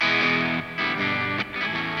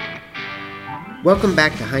Welcome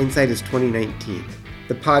back to Hindsight is 2019,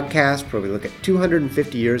 the podcast where we look at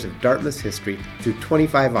 250 years of Dartmouth's history through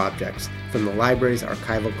 25 objects from the library's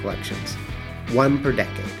archival collections, one per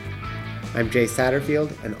decade. I'm Jay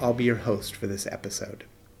Satterfield, and I'll be your host for this episode.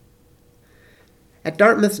 At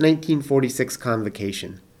Dartmouth's 1946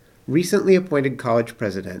 convocation, recently appointed college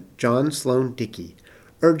president John Sloan Dickey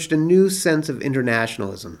urged a new sense of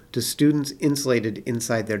internationalism to students insulated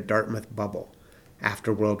inside their Dartmouth bubble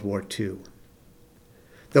after World War II.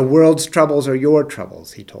 The world's troubles are your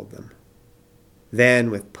troubles, he told them. Then,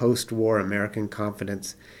 with post-war American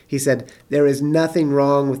confidence, he said, there is nothing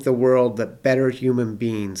wrong with the world that better human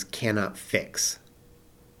beings cannot fix.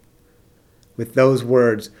 With those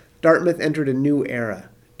words, Dartmouth entered a new era,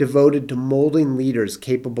 devoted to molding leaders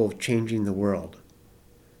capable of changing the world.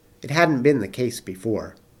 It hadn't been the case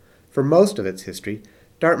before. For most of its history,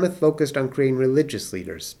 Dartmouth focused on creating religious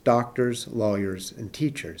leaders, doctors, lawyers, and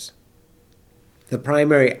teachers. The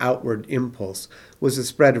primary outward impulse was the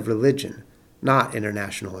spread of religion, not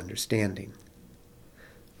international understanding.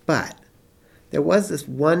 But there was this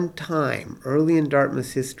one time early in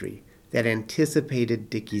Dartmouth's history that anticipated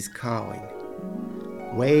Dickey's calling,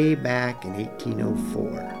 way back in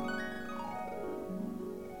 1804.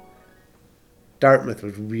 Dartmouth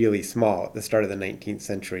was really small at the start of the 19th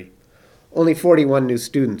century. Only 41 new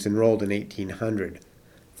students enrolled in 1800,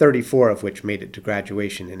 34 of which made it to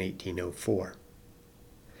graduation in 1804.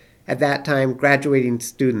 At that time, graduating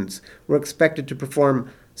students were expected to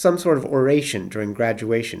perform some sort of oration during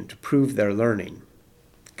graduation to prove their learning,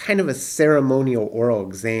 kind of a ceremonial oral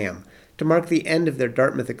exam to mark the end of their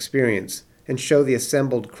Dartmouth experience and show the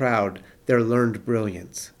assembled crowd their learned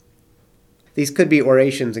brilliance. These could be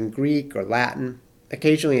orations in Greek or Latin,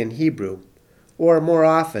 occasionally in Hebrew, or more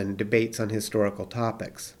often debates on historical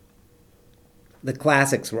topics. The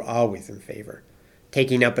classics were always in favor.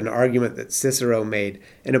 Taking up an argument that Cicero made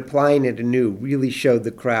and applying it anew really showed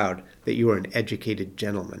the crowd that you were an educated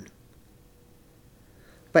gentleman.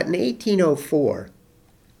 But in 1804,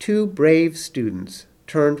 two brave students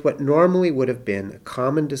turned what normally would have been a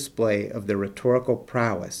common display of their rhetorical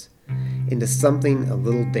prowess into something a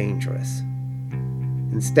little dangerous.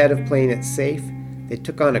 Instead of playing it safe, they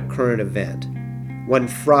took on a current event, one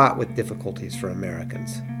fraught with difficulties for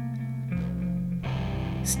Americans.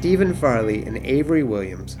 Stephen Farley and Avery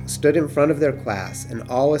Williams stood in front of their class and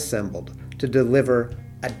all assembled to deliver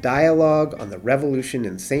a dialogue on the revolution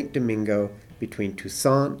in St. Domingo between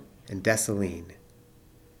Toussaint and Dessalines.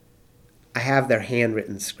 I have their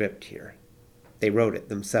handwritten script here. They wrote it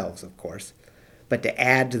themselves, of course, but to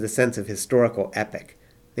add to the sense of historical epic,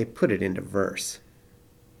 they put it into verse.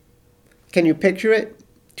 Can you picture it?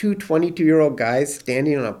 Two 22-year-old guys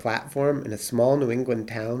standing on a platform in a small New England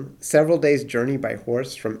town, several days' journey by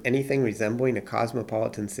horse from anything resembling a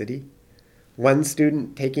cosmopolitan city. One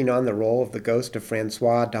student taking on the role of the ghost of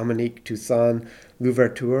Francois Dominique Toussaint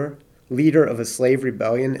Louverture, leader of a slave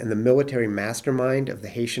rebellion and the military mastermind of the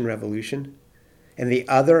Haitian Revolution, and the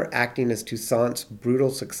other acting as Toussaint's brutal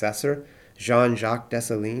successor, Jean-Jacques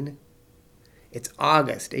Dessalines. It's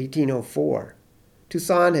August 1804.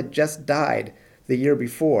 Toussaint had just died the year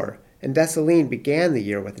before, and Dessalines began the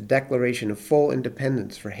year with a declaration of full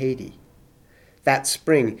independence for Haiti. That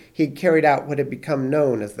spring, he had carried out what had become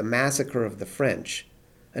known as the Massacre of the French,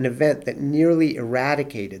 an event that nearly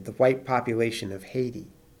eradicated the white population of Haiti.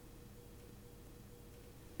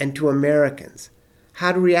 And to Americans,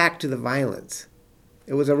 how to react to the violence?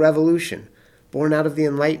 It was a revolution, born out of the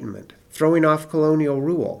Enlightenment, throwing off colonial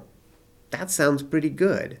rule. That sounds pretty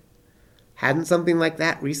good. Hadn't something like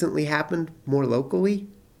that recently happened more locally?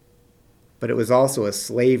 But it was also a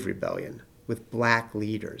slave rebellion with black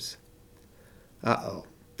leaders. Uh-oh,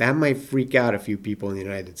 that might freak out a few people in the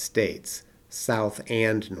United States, South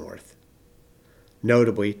and North.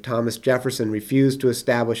 Notably, Thomas Jefferson refused to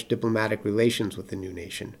establish diplomatic relations with the new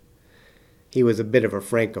nation. He was a bit of a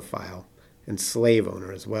Francophile and slave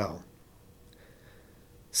owner as well.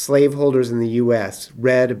 Slaveholders in the U.S.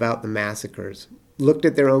 read about the massacres, looked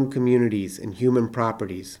at their own communities and human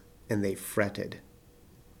properties, and they fretted.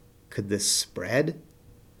 Could this spread?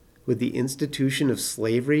 Would the institution of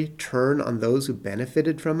slavery turn on those who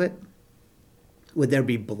benefited from it? Would there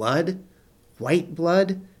be blood, white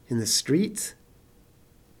blood, in the streets?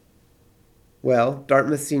 Well,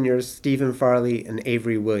 Dartmouth seniors Stephen Farley and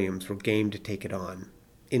Avery Williams were game to take it on,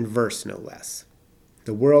 in verse no less.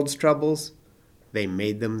 The world's troubles, they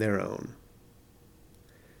made them their own.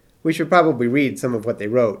 We should probably read some of what they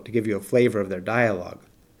wrote to give you a flavor of their dialogue.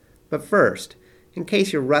 But first, in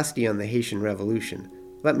case you're rusty on the Haitian Revolution,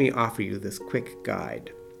 let me offer you this quick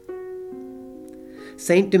guide.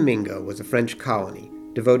 St. Domingo was a French colony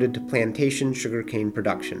devoted to plantation sugarcane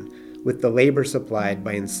production, with the labor supplied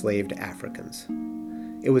by enslaved Africans.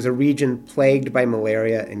 It was a region plagued by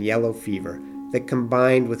malaria and yellow fever that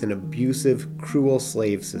combined with an abusive, cruel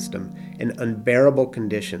slave system and unbearable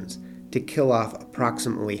conditions to kill off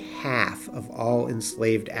approximately half of all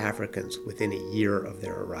enslaved Africans within a year of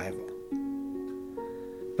their arrival.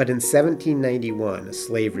 But in 1791, a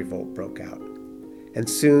slave revolt broke out, and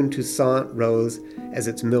soon Toussaint rose as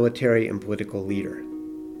its military and political leader.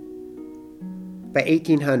 By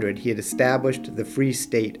 1800, he had established the Free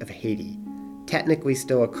State of Haiti, technically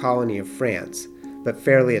still a colony of France, but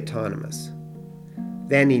fairly autonomous.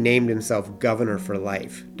 Then he named himself governor for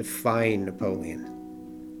life, defying Napoleon.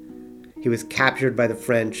 He was captured by the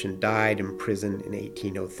French and died in prison in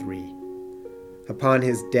 1803. Upon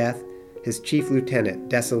his death, his chief lieutenant,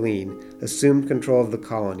 Dessalines, assumed control of the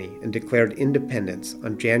colony and declared independence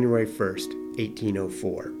on January 1st,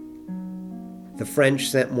 1804. The French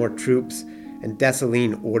sent more troops, and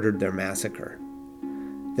Dessalines ordered their massacre.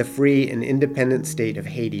 The free and independent state of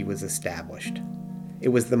Haiti was established. It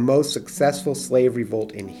was the most successful slave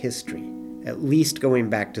revolt in history, at least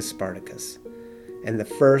going back to Spartacus, and the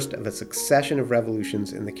first of a succession of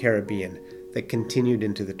revolutions in the Caribbean that continued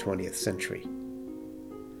into the 20th century.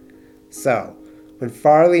 So, when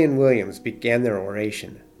Farley and Williams began their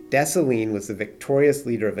oration, Dessalines was the victorious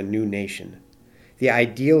leader of a new nation. The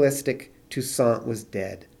idealistic Toussaint was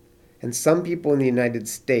dead, and some people in the United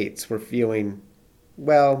States were feeling,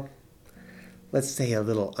 well, let's say a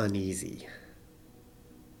little uneasy.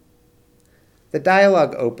 The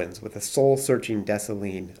dialogue opens with a soul-searching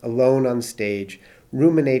Dessalines, alone on stage,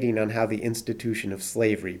 ruminating on how the institution of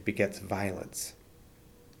slavery begets violence.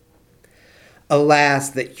 Alas,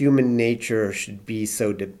 that human nature should be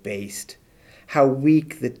so debased. How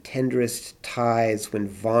weak the tenderest ties when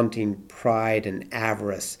vaunting pride and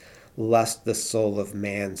avarice lust the soul of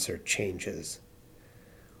man surchanges.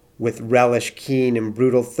 With relish keen and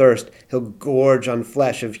brutal thirst, he'll gorge on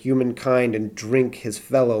flesh of humankind and drink his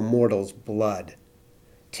fellow mortal's blood.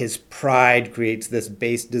 'Tis pride creates this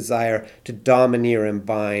base desire to domineer and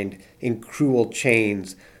bind in cruel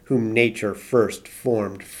chains whom nature first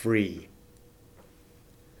formed free.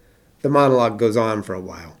 The monologue goes on for a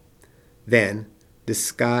while. Then,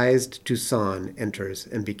 disguised Toussaint enters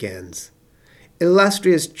and begins.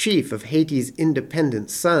 Illustrious chief of Haiti's independent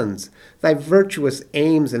sons, thy virtuous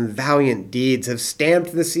aims and valiant deeds have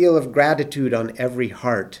stamped the seal of gratitude on every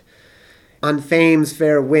heart. On fame's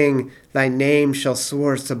fair wing thy name shall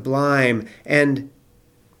soar sublime, and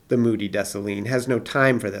the moody Dessalines has no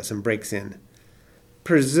time for this and breaks in.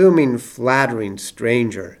 Presuming flattering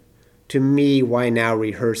stranger, to me why now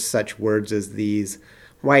rehearse such words as these?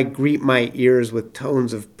 Why greet my ears with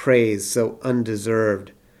tones of praise so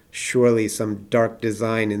undeserved? Surely some dark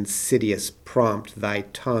design insidious prompt thy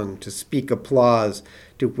tongue to speak applause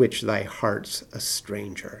to which thy heart's a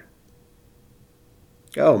stranger.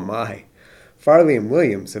 Oh my, Farley and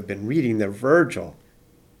Williams have been reading their Virgil.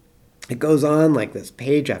 It goes on like this,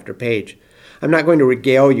 page after page. I'm not going to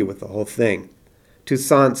regale you with the whole thing.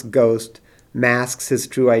 Toussaint's ghost masks his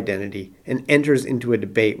true identity and enters into a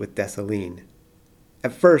debate with Dessalines.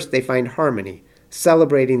 At first they find harmony,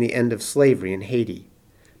 celebrating the end of slavery in Haiti.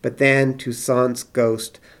 But then Toussaint's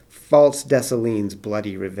ghost faults Dessalines'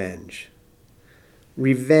 bloody revenge.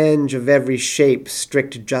 Revenge of every shape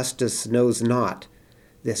strict justice knows not.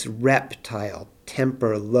 This reptile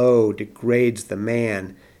temper low degrades the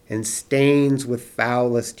man, and stains with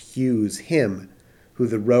foulest hues him who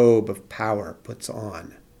the robe of power puts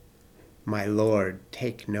on. My lord,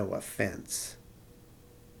 take no offense.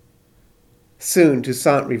 Soon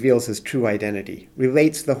Toussaint reveals his true identity,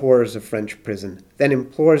 relates the horrors of French prison, then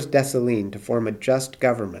implores Dessalines to form a just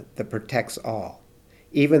government that protects all,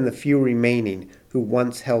 even the few remaining who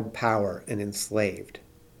once held power and enslaved.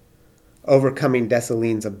 Overcoming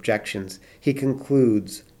Dessalines' objections, he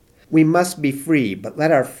concludes, "We must be free, but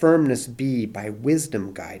let our firmness be by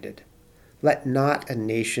wisdom guided. Let not a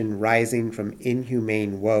nation rising from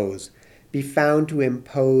inhumane woes be found to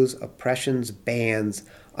impose oppression's bands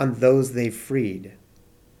on those they've freed.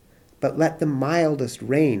 But let the mildest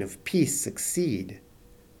reign of peace succeed,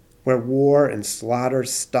 where war and slaughter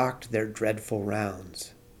stalked their dreadful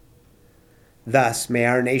rounds. Thus may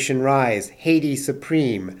our nation rise, Haiti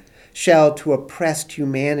supreme, shall to oppressed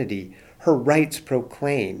humanity her rights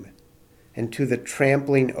proclaim, and to the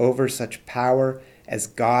trampling over such power as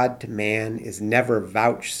God to man is never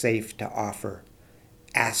vouchsafed to offer,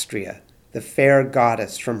 Astrea, the fair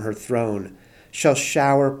goddess from her throne, shall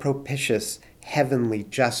shower propitious heavenly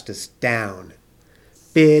justice down,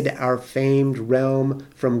 bid our famed realm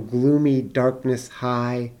from gloomy darkness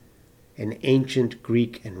high, and ancient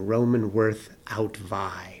Greek and Roman worth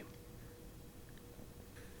outvie.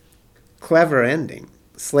 Clever ending.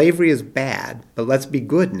 Slavery is bad, but let's be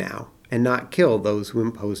good now and not kill those who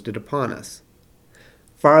imposed it upon us.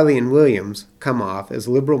 Farley and Williams come off as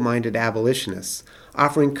liberal-minded abolitionists,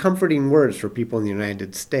 offering comforting words for people in the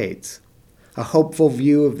United States, a hopeful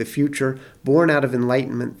view of the future born out of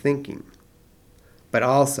Enlightenment thinking. But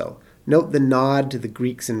also, note the nod to the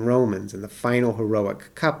Greeks and Romans in the final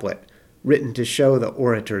heroic couplet, written to show the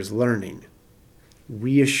orator's learning.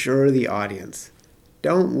 Reassure the audience.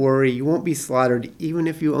 Don't worry, you won't be slaughtered even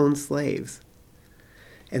if you own slaves.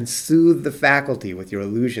 And soothe the faculty with your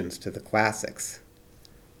allusions to the classics.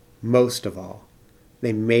 Most of all,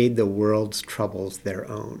 they made the world's troubles their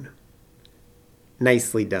own.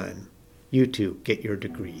 Nicely done. You too get your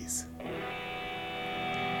degrees.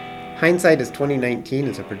 Hindsight is 2019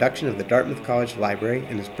 is a production of the Dartmouth College Library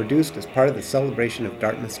and is produced as part of the celebration of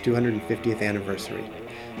Dartmouth's 250th anniversary.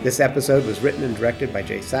 This episode was written and directed by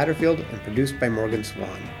Jay Satterfield and produced by Morgan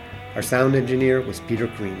Swan. Our sound engineer was Peter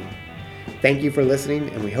Carini. Thank you for listening,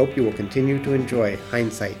 and we hope you will continue to enjoy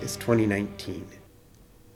Hindsight is 2019.